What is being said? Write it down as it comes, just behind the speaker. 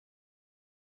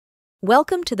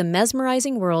Welcome to the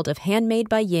mesmerizing world of Handmade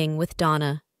by Ying with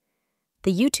Donna,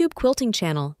 the YouTube quilting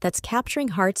channel that's capturing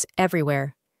hearts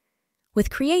everywhere.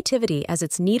 With creativity as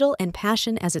its needle and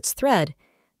passion as its thread,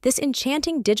 this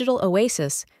enchanting digital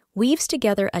oasis weaves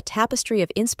together a tapestry of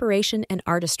inspiration and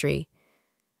artistry.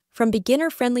 From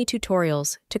beginner-friendly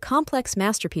tutorials to complex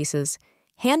masterpieces,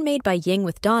 Handmade by Ying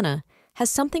with Donna has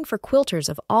something for quilters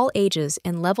of all ages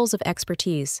and levels of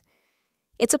expertise.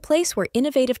 It's a place where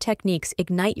innovative techniques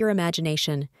ignite your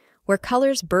imagination, where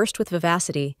colors burst with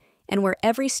vivacity, and where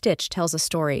every stitch tells a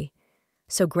story.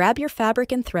 So grab your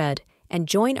fabric and thread and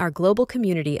join our global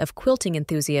community of quilting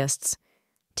enthusiasts.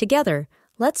 Together,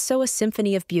 let's sew a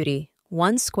symphony of beauty,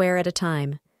 one square at a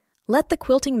time. Let the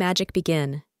quilting magic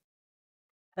begin.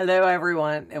 Hello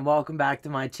everyone, and welcome back to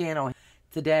my channel.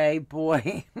 Today,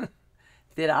 boy,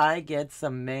 did I get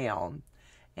some mail.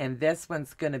 And this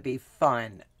one's going to be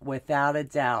fun, without a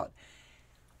doubt.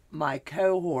 My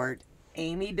cohort,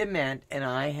 Amy Dement, and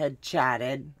I had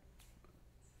chatted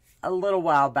a little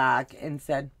while back and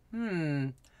said,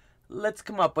 let's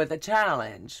come up with a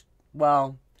challenge.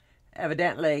 Well,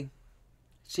 evidently,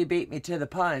 she beat me to the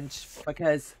punch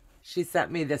because she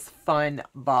sent me this fun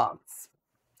box.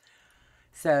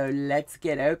 So let's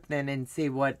get opening and see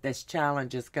what this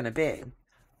challenge is going to be.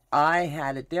 I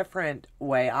had a different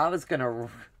way. I was going to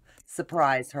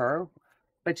surprise her,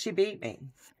 but she beat me.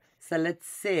 So let's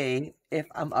see if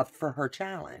I'm up for her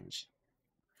challenge.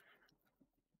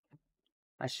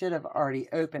 I should have already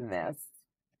opened this,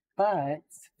 but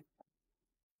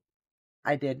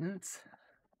I didn't.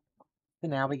 So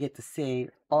now we get to see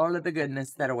all of the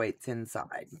goodness that awaits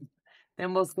inside.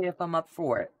 Then we'll see if I'm up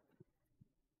for it.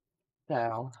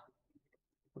 So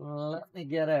let me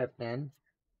get open.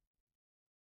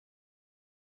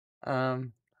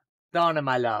 Donna,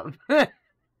 my love.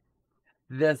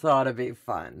 This ought to be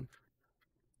fun.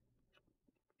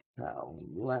 So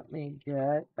let me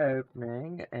get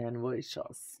opening and we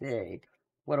shall see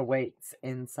what awaits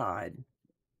inside.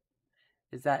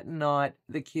 Is that not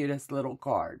the cutest little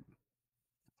card?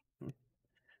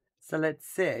 So let's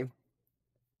see.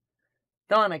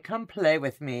 Donna, come play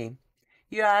with me.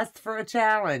 You asked for a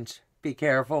challenge. Be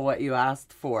careful what you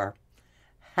asked for.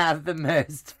 Have the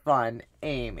most fun,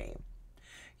 Amy.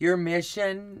 Your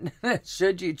mission,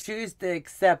 should you choose to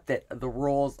accept it, the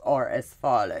rules are as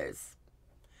follows.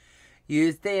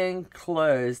 Use the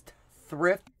enclosed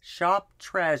thrift shop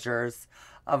treasures,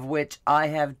 of which I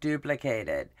have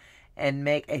duplicated, and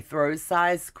make a throw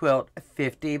size quilt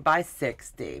 50 by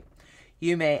 60.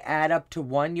 You may add up to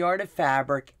 1 yard of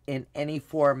fabric in any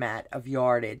format of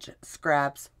yardage,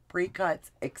 scraps, pre-cuts,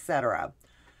 etc.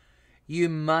 You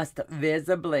must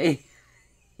visibly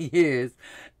use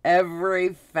every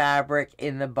fabric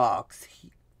in the box.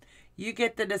 You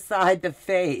get to decide the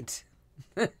fate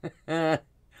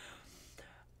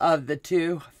of the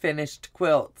 2 finished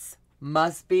quilts.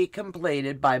 Must be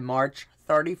completed by March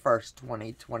 31st,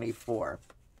 2024.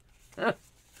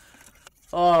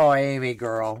 Oh, Amy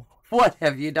girl, what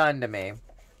have you done to me?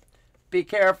 Be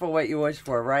careful what you wish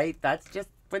for, right? That's just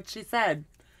what she said.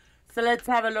 So let's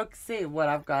have a look, see what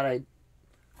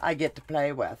I get to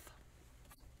play with.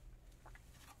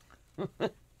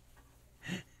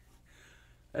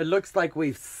 It looks like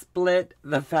we've split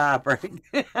the fabric.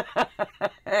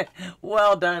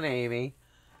 Well done, Amy.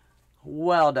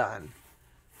 Well done.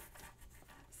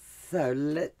 So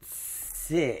let's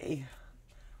see.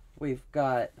 We've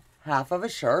got half of a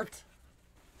shirt.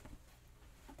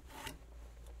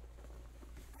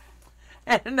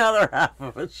 And another half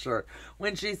of a shirt.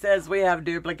 When she says we have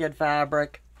duplicate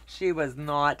fabric, she was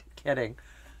not kidding.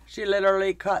 She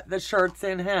literally cut the shirts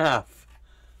in half.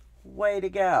 Way to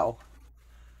go.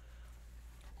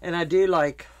 And I do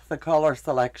like the color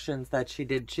selections that she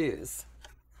did choose.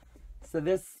 So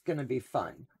this is going to be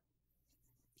fun.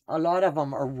 A lot of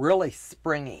them are really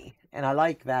springy, and I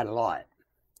like that a lot.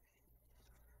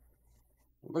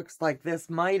 Looks like this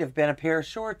might have been a pair of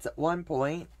shorts at one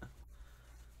point.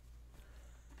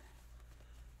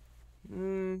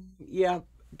 Yeah,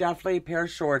 definitely a pair of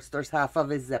shorts. There's half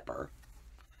of a zipper.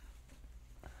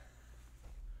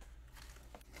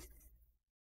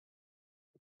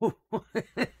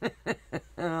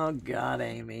 Oh, God,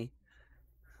 Amy.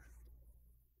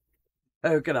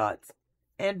 Polka dots.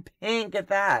 And pink at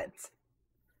that.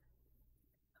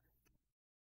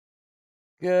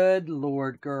 Good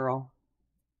Lord, girl.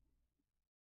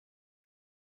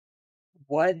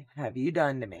 What have you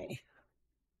done to me?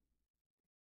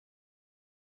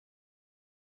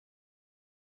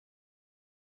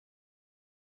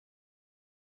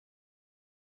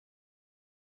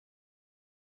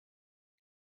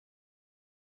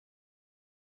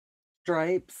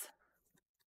 Stripes.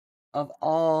 of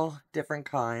all different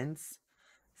kinds.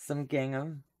 Some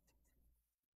gingham.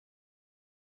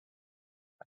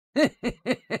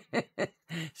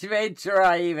 She made sure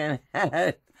I even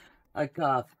had a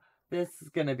cuff. This is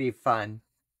going to be fun.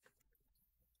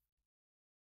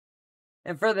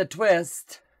 And for the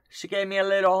twist, she gave me a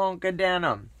little hunk of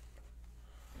denim.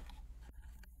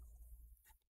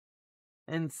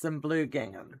 And some blue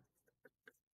gingham.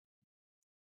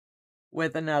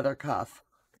 With another cuff.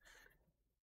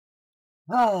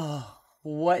 Oh,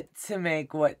 what to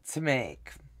make, what to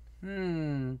make.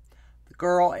 The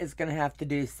girl is going to have to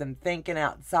do some thinking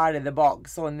outside of the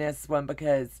box on this one,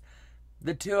 because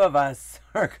the two of us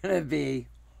are going to be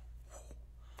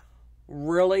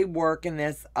really working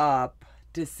this up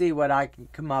to see what I can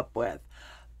come up with.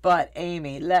 But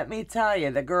Amy, let me tell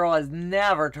you, the girl has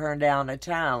never turned down a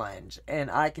challenge. And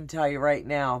I can tell you right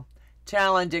now,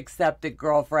 challenge accepted,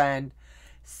 girlfriend.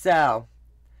 So,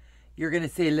 you're going to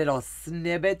see little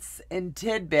snippets and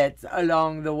tidbits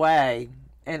along the way.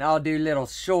 And I'll do little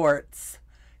shorts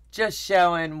just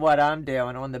showing what I'm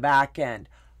doing on the back end.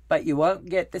 But you won't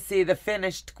get to see the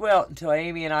finished quilt until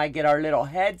Amy and I get our little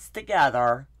heads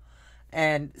together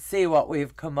and see what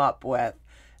we've come up with.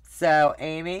 So,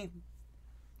 Amy,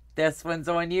 this one's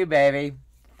on you, baby.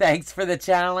 Thanks for the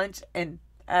challenge. And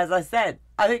as I said,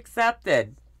 I've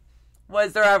accepted.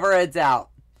 Was there ever a doubt?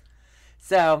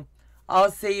 So,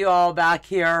 I'll see you all back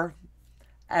here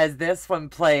as this one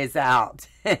plays out.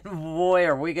 And boy,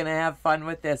 are we going to have fun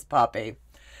with this puppy.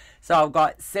 So I've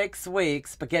got 6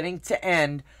 weeks, beginning to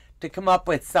end, to come up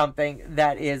with something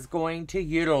that is going to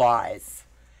utilize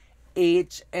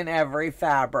each and every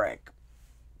fabric.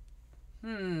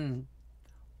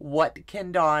 What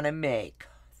can Donna make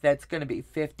that's going to be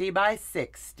 50 by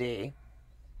 60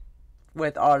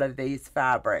 with all of these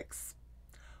fabrics?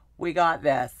 We got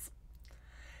this.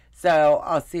 So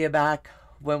I'll see you back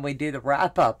when we do the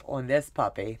wrap up on this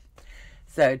puppy.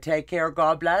 So take care,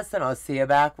 God bless, and I'll see you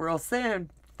back real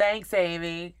soon. Thanks,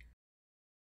 Amy.